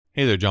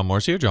Hey there, John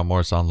Morris here,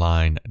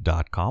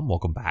 johnmorrisonline.com.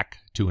 Welcome back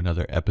to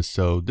another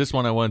episode. This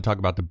one I want to talk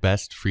about the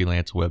best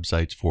freelance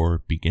websites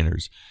for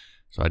beginners.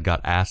 So I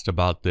got asked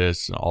about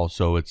this.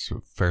 Also, it's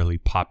a fairly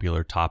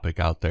popular topic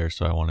out there,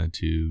 so I wanted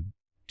to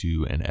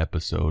do an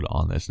episode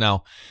on this.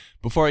 Now,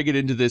 before I get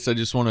into this, I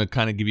just want to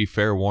kind of give you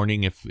fair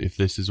warning if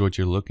this is what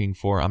you're looking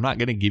for. I'm not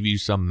going to give you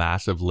some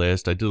massive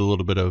list. I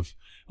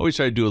always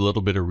try to do a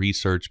little bit of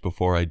research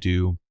before I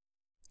do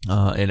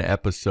an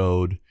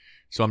episode.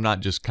 So I'm not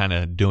just kind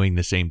of doing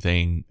the same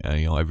thing,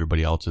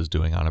 everybody else is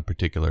doing on a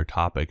particular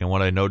topic. And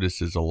what I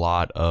notice is a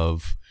lot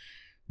of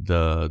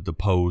the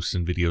posts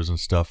and videos and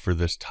stuff for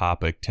this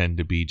topic tend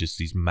to be just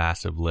these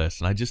massive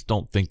lists. And I just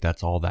don't think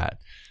that's all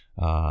that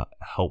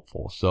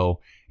helpful. So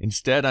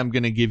instead, I'm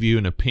going to give you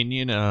an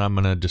opinion and I'm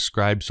going to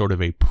describe sort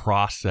of a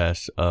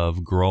process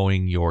of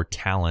growing your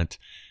talent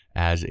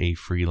as a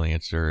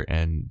freelancer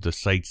and the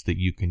sites that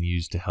you can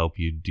use to help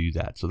you do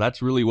that. So that's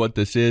really what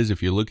this is.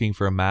 If you're looking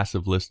for a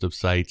massive list of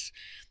sites,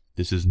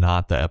 this is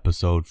not the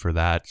episode for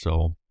that.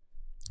 So,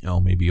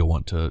 maybe you'll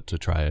want to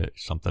try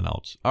something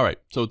else. All right.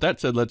 So with that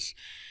said, let's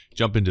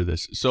jump into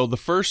this. So the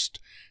first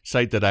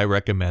site that I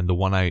recommend, the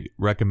one I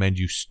recommend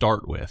you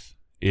start with,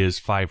 is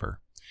Fiverr.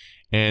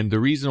 And the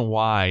reason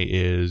why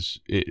is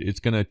it's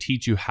going to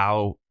teach you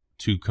how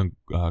to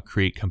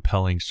create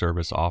compelling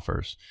service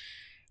offers.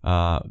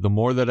 The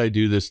more that I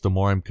do this, the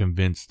more I'm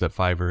convinced that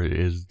Fiverr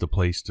is the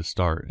place to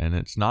start. And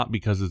it's not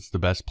because it's the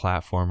best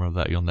platform or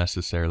that you'll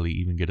necessarily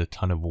even get a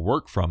ton of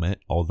work from it,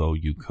 although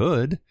you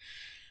could,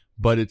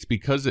 but it's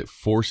because it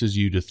forces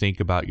you to think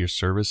about your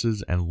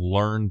services and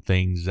learn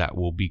things that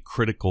will be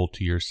critical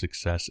to your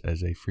success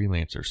as a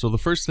freelancer. So the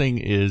first thing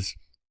is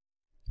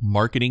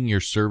marketing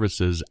your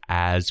services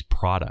as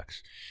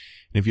products.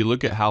 And if you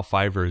look at how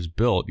Fiverr is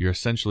built, you're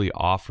essentially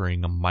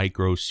offering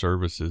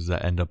microservices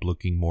that end up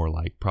looking more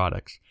like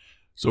products.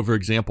 So for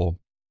example,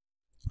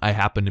 I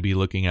happened to be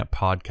looking at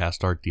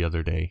podcast art the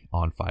other day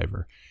on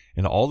Fiverr,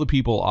 and all the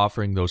people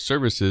offering those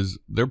services,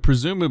 they're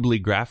presumably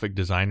graphic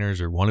designers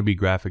or want to be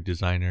graphic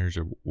designers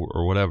or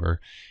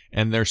whatever,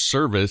 and their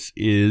service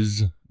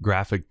is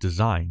graphic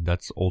design.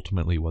 That's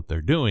ultimately what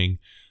they're doing,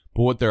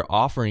 but what they're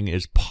offering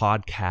is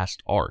podcast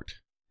art.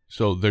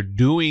 So they're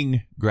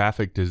doing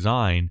graphic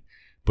design,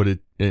 but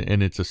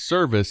it's a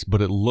service,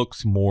 but it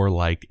looks more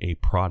like a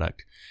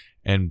product.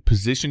 And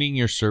positioning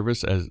your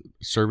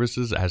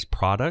services as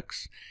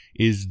products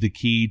is the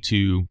key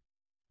to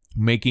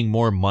making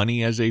more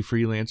money as a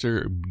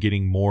freelancer,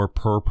 getting more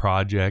per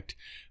project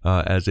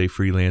as a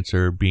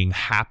freelancer, being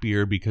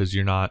happier because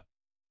you're not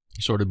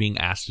sort of being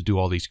asked to do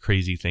all these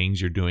crazy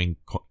things. You're doing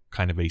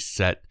kind of a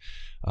set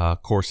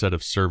core set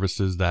of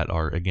services that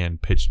are, again,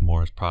 pitched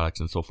more as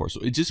products and so forth.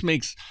 So it just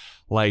makes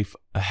life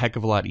a heck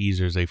of a lot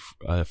easier as a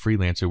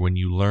freelancer when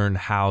you learn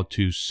how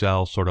to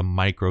sell sort of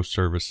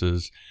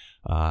microservices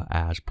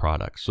as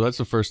products. So that's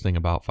the first thing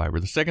about Fiverr.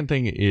 The second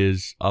thing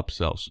is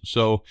upsells.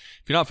 So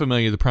if you're not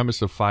familiar, the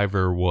premise of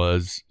Fiverr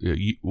was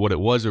what it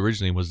was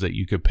originally was that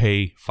you could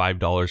pay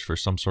 $5 for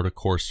some sort of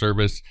core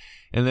service,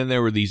 and then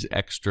there were these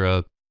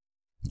extra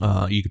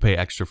you could pay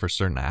extra for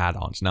certain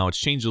add-ons. Now it's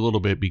changed a little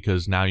bit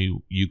because now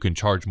you can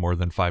charge more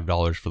than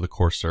 $5 for the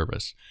core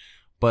service,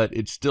 but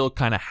it still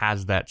kind of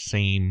has that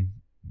same,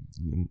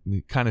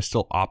 it kind of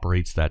still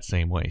operates that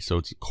same way. So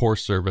it's a core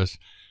service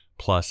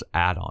plus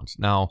add-ons.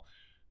 Now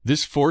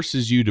this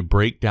forces you to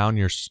break down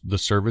the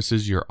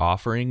services you're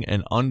offering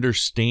and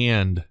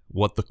understand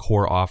what the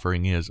core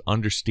offering is,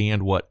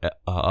 understand what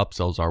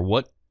upsells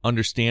are,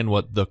 understand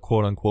what the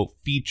quote-unquote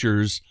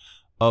features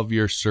of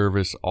your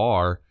service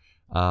are.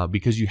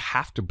 Because you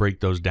have to break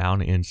those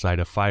down inside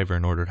of Fiverr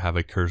in order to have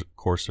a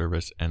core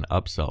service and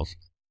upsells.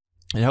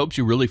 It helps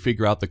you really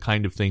figure out the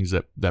kind of things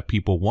that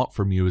people want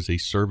from you as a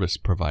service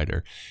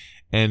provider.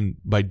 And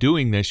by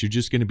doing this, you're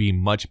just going to be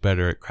much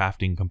better at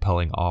crafting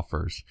compelling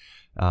offers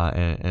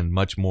and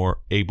much more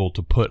able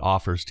to put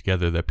offers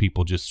together that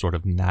people just sort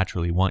of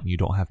naturally want. You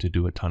don't have to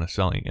do a ton of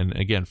selling. And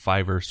again,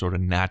 Fiverr sort of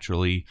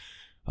naturally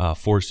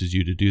forces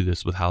you to do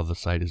this with how the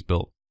site is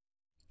built.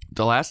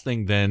 The last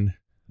thing then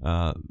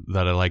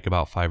that I like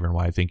about Fiverr and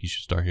why I think you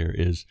should start here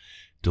is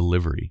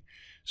delivery.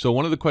 So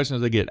one of the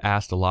questions I get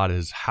asked a lot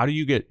is, how do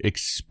you get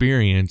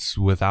experience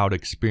without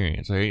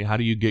experience? Right? How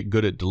do you get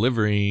good at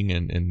delivering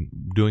and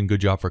doing a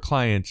good job for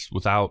clients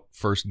without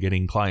first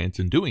getting clients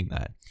and doing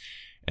that?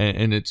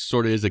 And it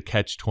sort of is a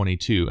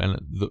catch-22.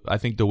 And I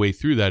think the way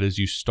through that is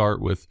you start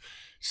with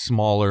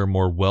smaller,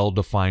 more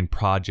well-defined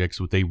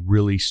projects with a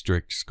really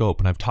strict scope.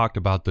 And I've talked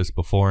about this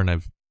before, and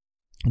I've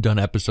done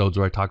episodes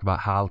where I talk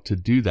about how to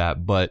do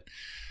that. But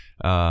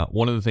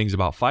one of the things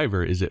about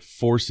Fiverr is it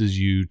forces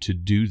you to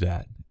do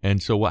that. And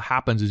so what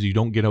happens is you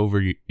don't get over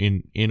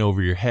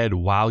your head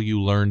while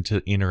you learn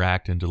to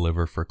interact and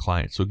deliver for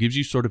clients. So it gives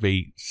you sort of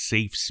a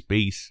safe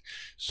space,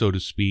 so to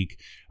speak,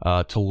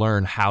 to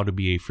learn how to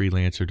be a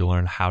freelancer, to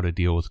learn how to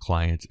deal with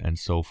clients and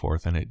so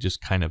forth. And it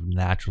just kind of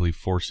naturally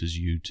forces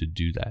you to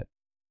do that.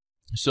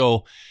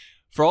 So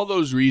for all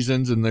those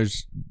reasons, and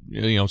there's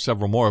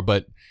several more,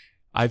 but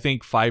I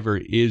think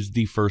Fiverr is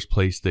the first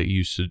place that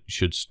you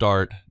should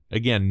start.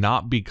 again,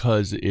 not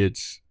because you're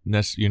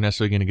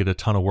necessarily going to get a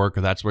ton of work,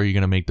 or that's where you're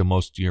going to make the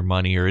most of your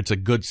money, or it's a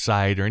good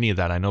site, or any of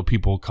that. I know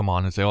people come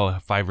on and say, oh,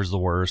 Fiverr's the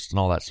worst and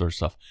all that sort of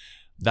stuff.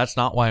 That's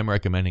not why I'm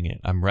recommending it.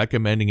 I'm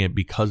recommending it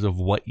because of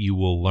what you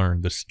will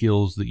learn, the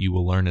skills that you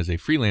will learn as a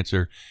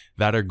freelancer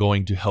that are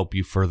going to help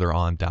you further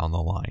on down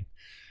the line.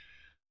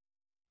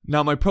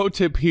 Now, my pro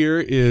tip here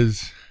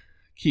is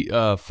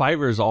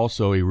Fiverr is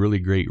also a really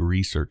great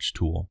research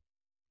tool.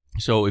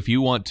 So if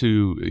you want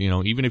to,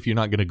 even if you're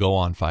not going to go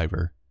on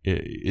Fiverr,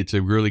 it's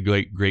a really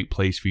great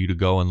place for you to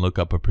go and look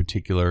up a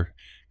particular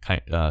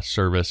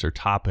service or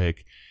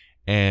topic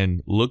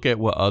and look at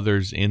what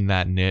others in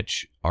that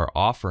niche are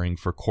offering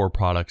for core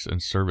products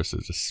and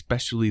services,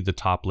 especially the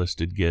top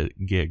listed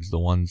gigs, the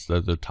ones that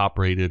are the top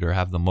rated or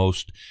have the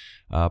most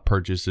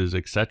purchases,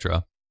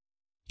 etc.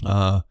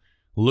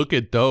 Look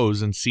at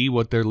those and see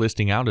what they're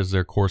listing out as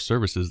their core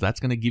services. That's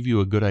going to give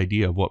you a good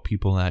idea of what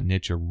people in that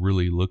niche are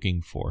really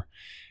looking for.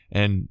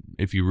 And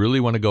if you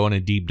really want to go in a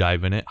deep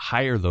dive in it,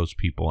 hire those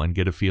people and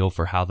get a feel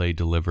for how they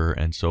deliver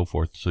and so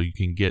forth, so you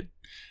can get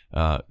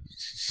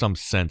some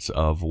sense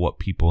of what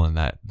people in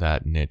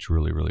that niche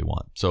really, really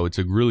want. So it's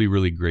a really,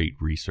 really great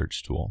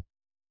research tool.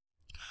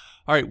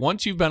 All right,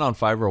 once you've been on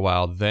Fiverr a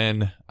while,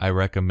 then I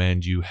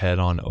recommend you head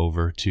on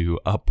over to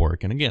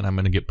Upwork. And again, I'm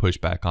going to get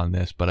pushback on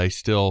this, but I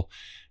still,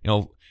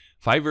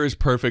 Fiverr is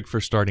perfect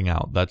for starting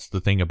out. That's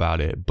the thing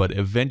about it. But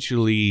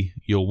eventually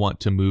you'll want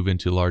to move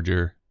into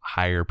larger,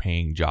 higher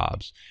paying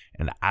jobs.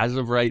 And as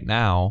of right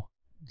now,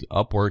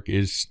 Upwork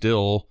is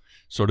still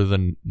sort of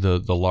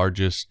the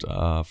largest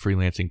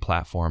freelancing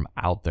platform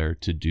out there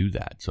to do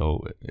that.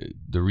 So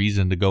the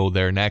reason to go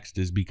there next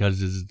is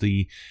because it's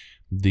the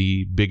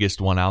biggest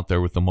one out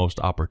there with the most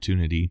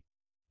opportunity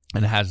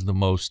and has the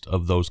most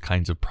of those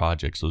kinds of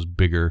projects, those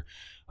bigger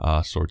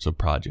sorts of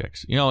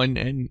projects.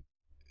 And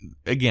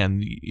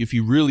again, if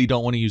you really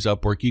don't want to use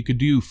Upwork, you could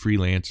do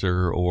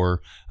Freelancer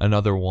or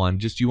another one.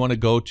 Just you want to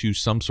go to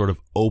some sort of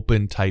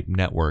open type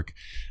network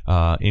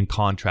in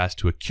contrast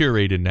to a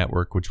curated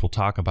network, which we'll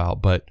talk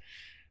about. But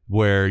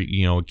where, a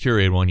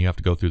curated one, you have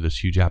to go through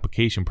this huge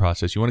application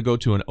process. You want to go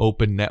to an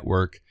open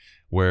network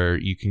where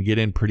you can get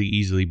in pretty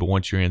easily, but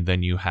once you're in,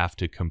 then you have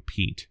to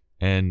compete.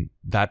 And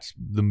that's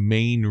the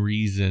main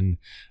reason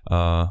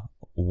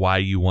why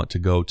you want to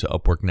go to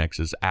Upwork next,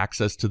 is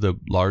access to the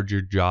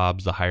larger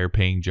jobs, the higher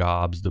paying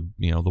jobs, the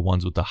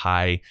ones with the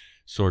high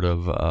sort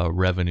of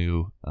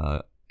revenue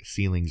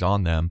ceilings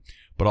on them,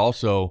 but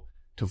also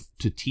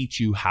to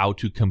teach you how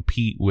to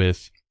compete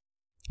with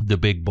the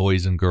big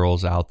boys and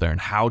girls out there and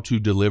how to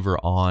deliver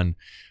on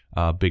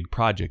big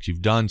projects.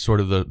 You've done sort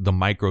of the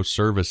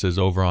microservices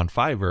over on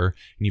Fiverr,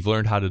 and you've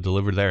learned how to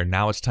deliver there.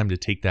 Now it's time to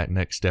take that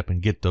next step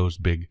and get those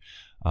big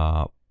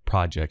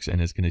projects,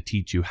 and it's going to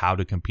teach you how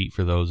to compete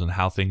for those and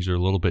how things are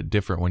a little bit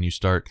different when you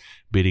start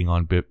bidding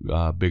on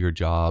bigger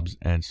jobs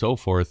and so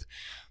forth.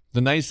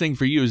 The nice thing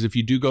for you is if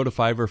you do go to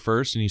Fiverr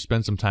first and you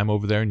spend some time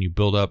over there and you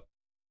build up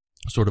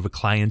sort of a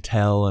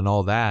clientele and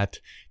all that,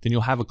 then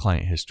you'll have a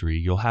client history,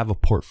 you'll have a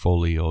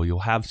portfolio,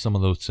 you'll have some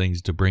of those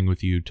things to bring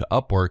with you to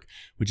Upwork,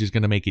 which is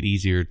going to make it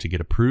easier to get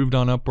approved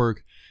on Upwork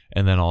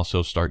and then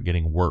also start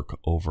getting work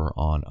over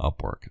on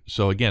Upwork.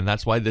 So again,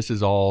 that's why this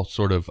is all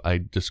sort of, I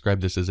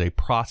describe this as a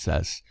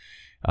process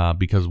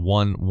because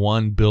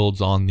one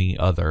builds on the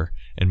other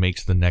and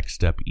makes the next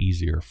step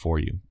easier for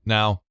you.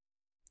 Now,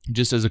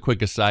 just as a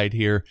quick aside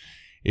here,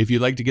 if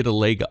you'd like to get a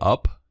leg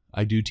up,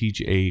 I do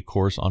teach a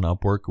course on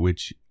Upwork,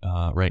 which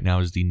right now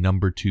is the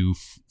number 2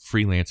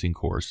 freelancing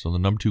course. So the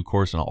number 2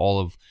 course in all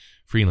of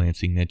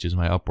freelancing niche is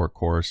my Upwork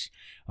course,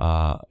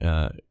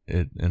 and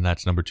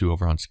that's number 2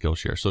 over on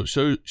Skillshare. So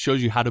it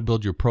shows you how to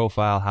build your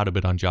profile, how to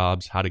bid on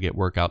jobs, how to get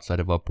work outside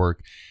of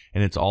Upwork,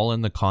 and it's all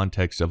in the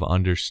context of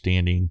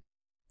understanding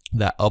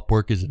that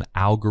Upwork is an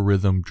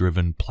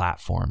algorithm-driven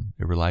platform.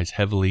 It relies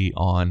heavily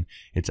on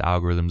its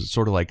algorithms. It's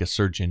sort of like a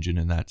search engine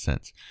in that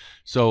sense.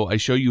 So I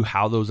show you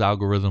how those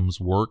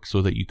algorithms work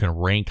so that you can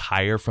rank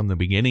higher from the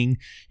beginning.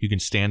 You can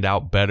stand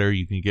out better.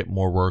 You can get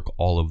more work,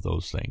 all of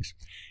those things.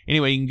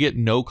 Anyway, you can get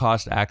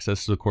no-cost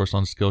access to the course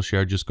on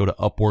Skillshare. Just go to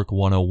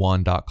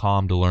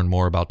Upwork101.com to learn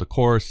more about the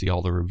course, see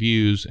all the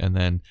reviews, and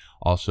then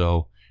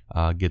also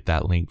get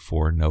that link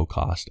for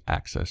no-cost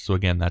access. So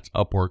again, that's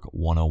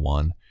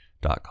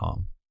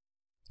Upwork101.com.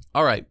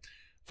 All right.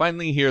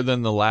 Finally here,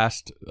 then the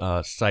last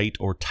site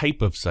or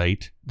type of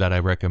site that I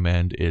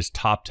recommend is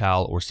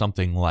TopTal or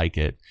something like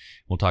it.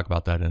 We'll talk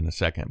about that in a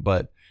second.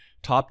 But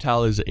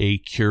TopTal is a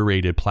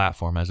curated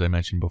platform, as I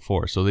mentioned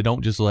before. So they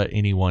don't just let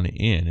anyone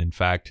in. In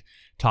fact,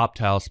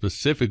 TopTal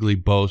specifically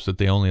boasts that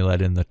they only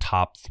let in the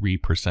top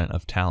 3%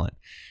 of talent.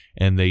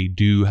 And they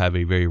do have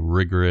a very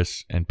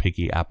rigorous and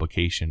picky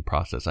application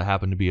process. I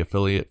happen to be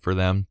affiliate for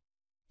them,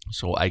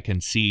 so I can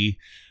see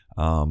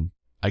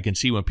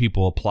when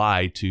people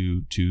apply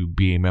to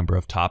be a member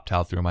of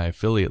TopTal through my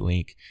affiliate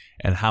link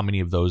and how many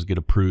of those get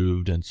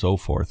approved and so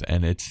forth.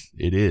 And it's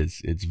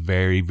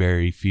very,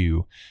 very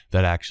few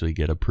that actually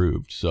get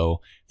approved. So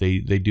they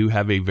do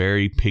have a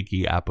very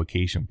picky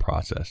application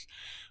process.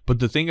 But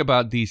the thing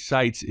about these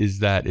sites is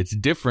that it's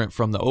different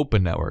from the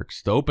open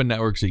networks. The open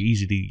networks are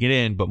easy to get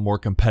in, but more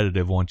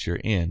competitive once you're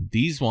in.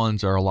 These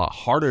ones are a lot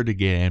harder to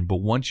get in, but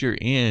once you're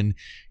in,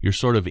 you're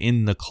sort of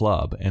in the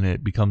club, and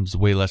it becomes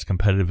way less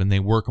competitive, and they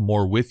work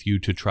more with you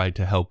to try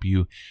to help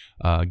you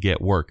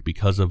get work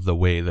because of the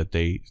way that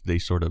they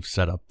sort of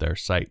set up their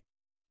site.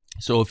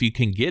 So if you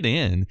can get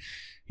in,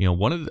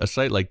 a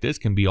site like this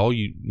can be all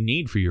you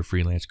need for your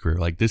freelance career.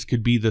 Like, this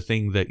could be the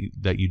thing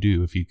that you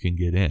do if you can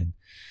get in.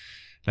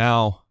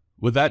 Now,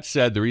 with that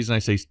said, the reason I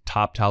say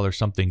TopTal or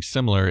something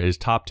similar is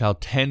TopTal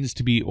tends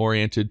to be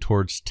oriented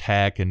towards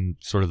tech and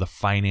sort of the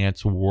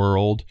finance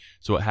world.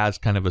 So it has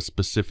kind of a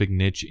specific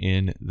niche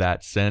in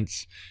that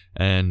sense.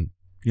 And,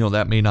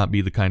 that may not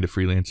be the kind of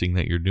freelancing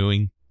that you're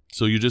doing.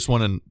 So you just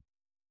want to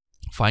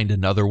find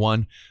another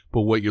one.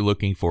 But what you're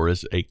looking for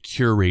is a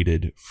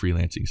curated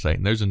freelancing site.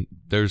 And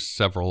there's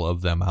several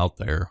of them out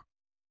there.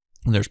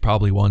 And there's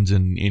probably ones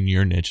in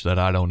your niche that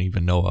I don't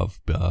even know of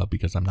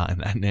because I'm not in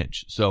that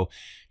niche. So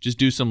just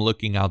do some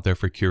looking out there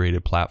for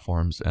curated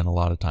platforms, and a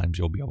lot of times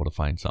you'll be able to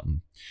find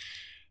something.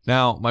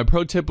 Now, my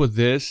pro tip with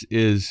this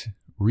is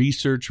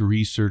research,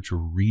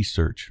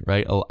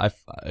 right?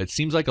 It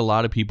seems like a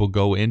lot of people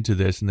go into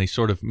this and they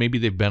sort of, maybe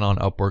they've been on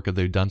Upwork or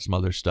they've done some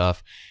other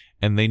stuff,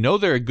 and they know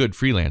they're a good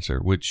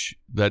freelancer, which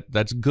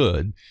that's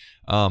good.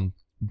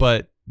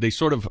 But they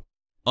sort of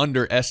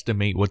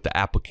underestimate what the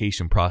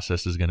application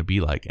process is going to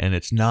be like, and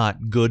it's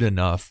not good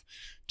enough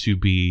to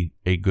be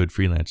a good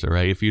freelancer,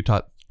 right? If you're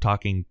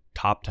talking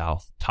top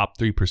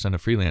 3%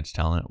 of freelance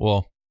talent,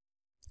 well,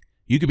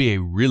 you could be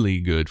a really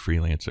good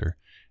freelancer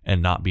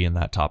and not be in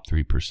that top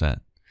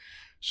 3%.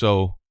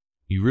 So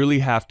you really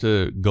have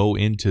to go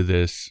into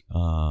this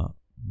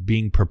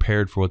being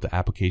prepared for what the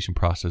application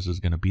process is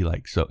going to be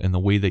like. So, and the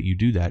way that you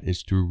do that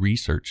is through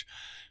research.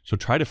 So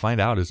try to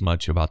find out as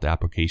much about the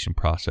application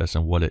process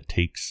and what it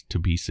takes to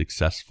be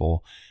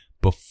successful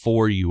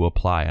before you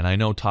apply. And I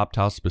know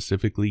TopTal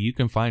specifically, you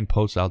can find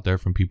posts out there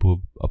from people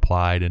who've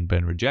applied and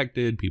been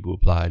rejected, people who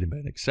applied and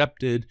been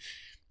accepted.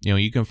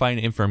 You can find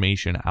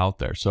information out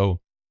there. So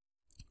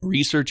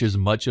research as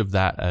much of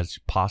that as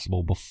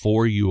possible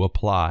before you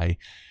apply,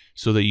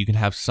 so that you can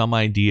have some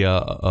idea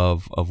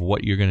of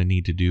what you're going to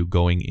need to do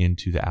going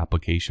into the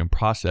application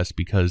process.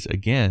 Because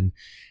again,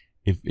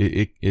 if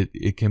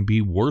it can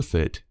be worth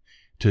it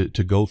to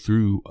go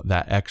through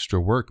that extra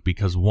work,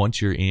 because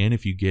once you're in,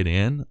 if you get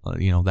in,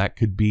 that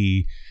could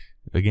be,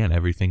 again,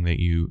 everything that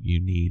you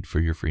need for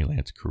your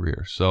freelance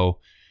career.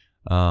 So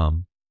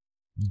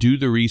do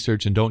the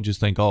research, and don't just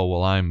think, oh,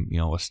 well, I'm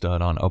a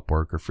stud on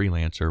Upwork or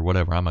freelance or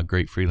whatever, I'm a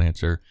great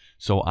freelancer,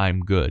 so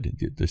I'm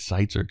good. The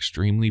sites are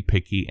extremely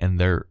picky, and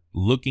they're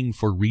looking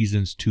for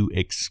reasons to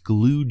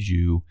exclude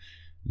you,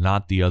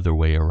 not the other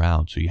way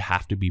around. So you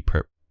have to be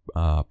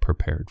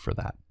prepared for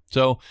that.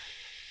 So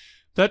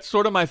that's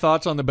sort of my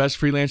thoughts on the best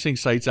freelancing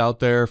sites out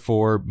there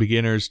for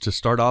beginners to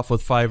start off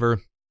with Fiverr,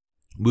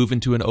 move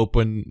into an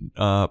open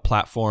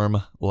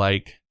platform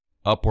like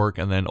Upwork,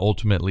 and then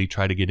ultimately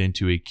try to get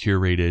into a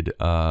curated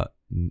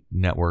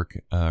network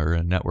or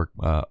a network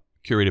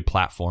curated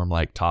platform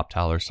like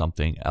TopTal or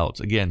something else.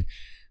 Again,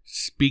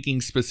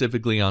 speaking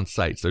specifically on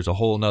sites, there's a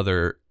whole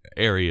nother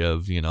area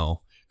of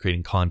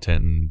creating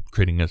content and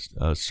creating a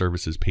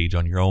services page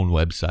on your own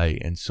website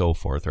and so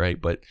forth, right?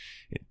 But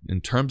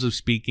in terms of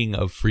speaking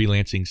of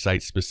freelancing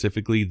sites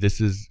specifically, this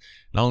is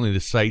not only the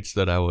sites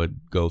that I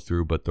would go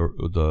through, but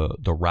the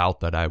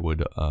route that I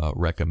would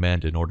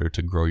recommend in order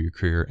to grow your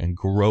career and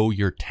grow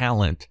your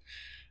talent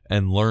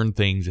and learn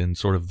things in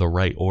sort of the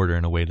right order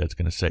in a way that's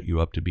going to set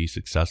you up to be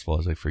successful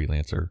as a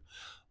freelancer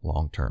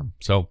long term.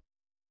 So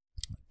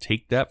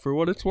take that for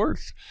what it's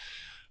worth.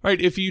 All right,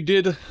 if you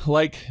did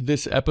like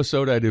this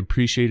episode, I'd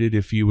appreciate it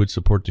if you would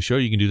support the show.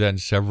 You can do that in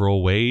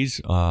several ways.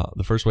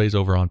 The first way is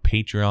over on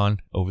Patreon.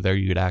 Over there,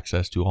 you get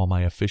access to all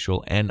my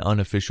official and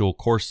unofficial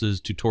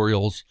courses,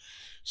 tutorials,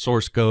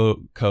 source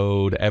code,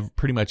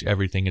 pretty much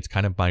everything. It's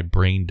kind of my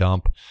brain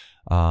dump.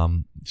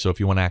 So if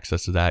you want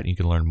access to that, you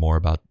can learn more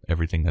about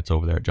everything that's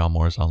over there at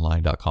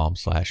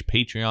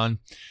johnmorrisonline.com/Patreon.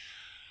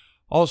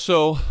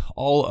 Also,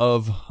 all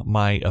of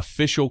my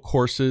official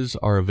courses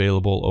are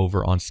available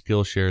over on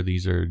Skillshare.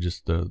 These are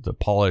just the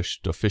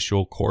polished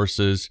official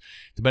courses.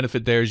 The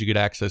benefit there is you get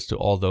access to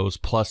all those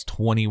plus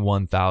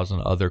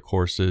 21,000 other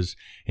courses,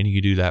 and you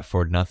can do that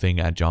for nothing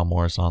at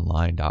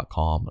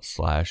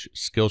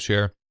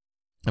johnmorrisonline.com/Skillshare.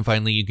 And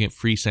finally, you get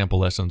free sample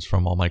lessons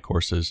from all my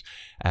courses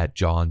at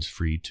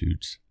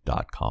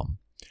johnsfreetutes.com.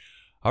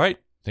 All right.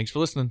 Thanks for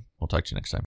listening. We'll talk to you next time.